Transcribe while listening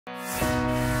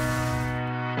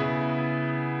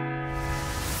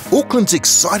Auckland's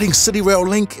exciting CityRail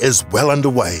link is well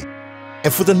underway,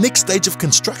 and for the next stage of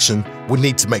construction, we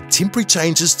need to make temporary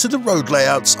changes to the road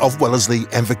layouts of Wellesley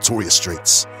and Victoria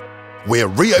Streets. We're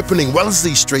reopening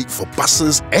Wellesley Street for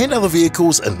buses and other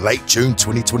vehicles in late June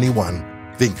 2021,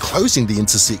 then closing the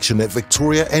intersection at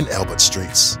Victoria and Albert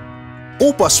Streets.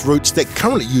 All bus routes that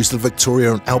currently use the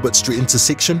Victoria and Albert Street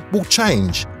intersection will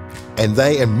change, and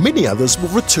they and many others will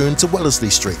return to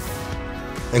Wellesley Street,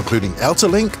 including Outer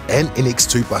Link and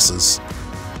NX2 buses.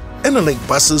 Inner Link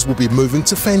buses will be moving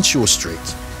to Fanshawe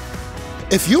Street.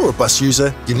 If you're a bus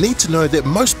user, you need to know that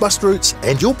most bus routes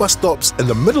and your bus stops in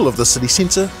the middle of the city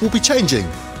centre will be changing.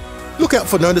 Look out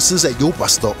for notices at your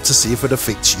bus stop to see if it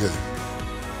affects you.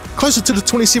 Closer to the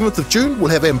 27th of June,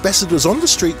 we'll have ambassadors on the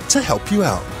street to help you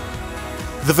out.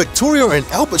 The Victoria and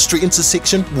Albert Street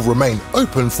intersection will remain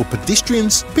open for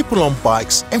pedestrians, people on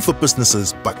bikes and for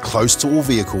businesses, but closed to all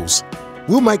vehicles.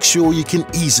 We'll make sure you can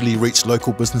easily reach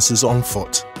local businesses on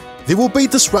foot. There will be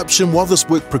disruption while this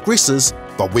work progresses,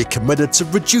 but we're committed to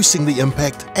reducing the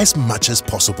impact as much as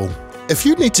possible. If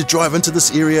you need to drive into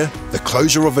this area, the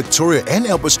closure of Victoria and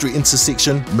Albert Street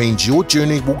intersection means your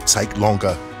journey will take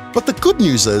longer. But the good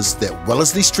news is that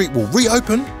Wellesley Street will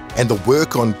reopen and the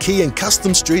work on Quay and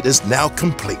Custom Street is now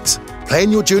complete.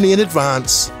 Plan your journey in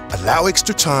advance, allow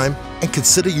extra time, and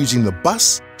consider using the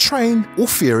bus, train or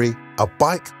ferry, a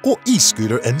bike or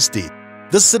e-scooter instead.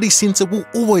 The city centre will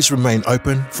always remain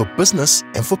open for business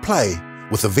and for play,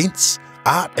 with events,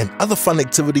 art and other fun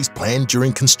activities planned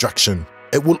during construction.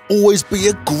 It will always be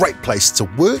a great place to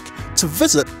work, to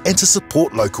visit and to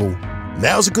support local.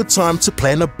 Now's a good time to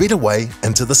plan a better way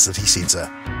into the city centre.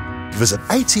 Visit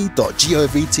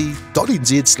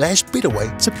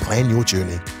at.govt.nz/betterway to plan your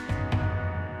journey.